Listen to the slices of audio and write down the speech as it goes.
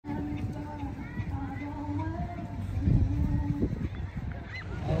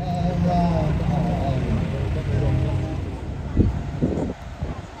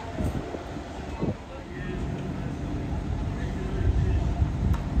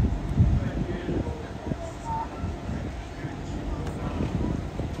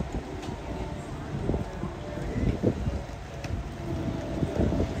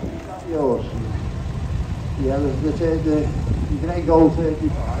the Grey Gold 35.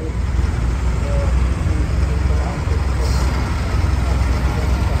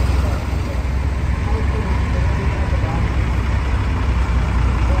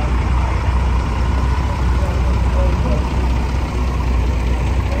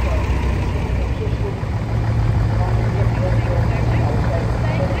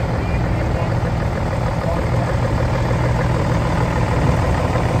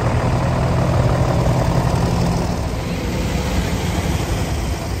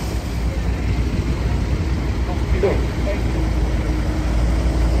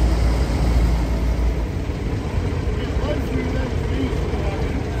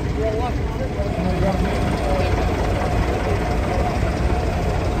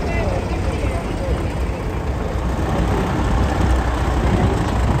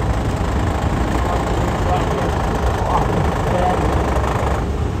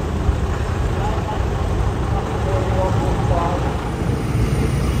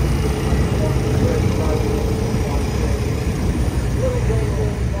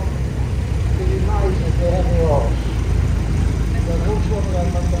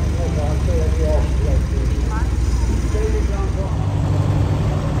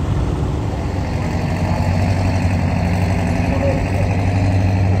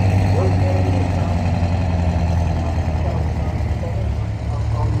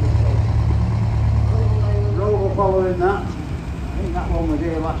 Following that, I think that one was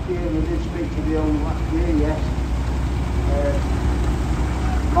here last year. We did speak to the owner last year, yes.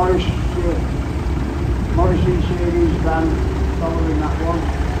 Morrison series van following that one.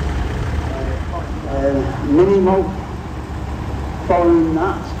 Minimo following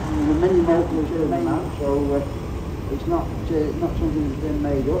that. The Minimo was made out, so it's not something that's been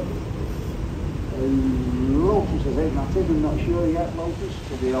made up. Lotus, I think that is. I'm not sure yet. Lotus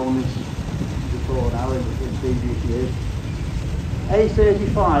to the owners before now in previous years.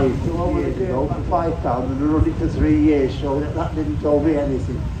 A35 to over years ago for £5 and I run it for 3 years, so that didn't tell me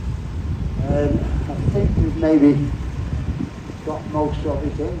anything. I think we've maybe got most of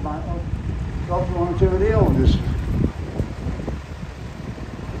it in, might have got one or two of the owners.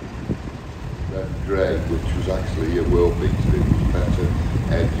 That Grey, which was actually a world beater, it was better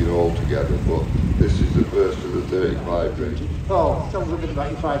engine altogether, but this is the first of the 35 range. Oh, tell us a bit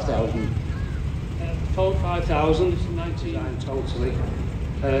about your 5,000. Total 5,000, it's 99 totally.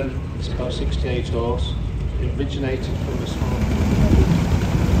 It's about 68 horse. It originated from a small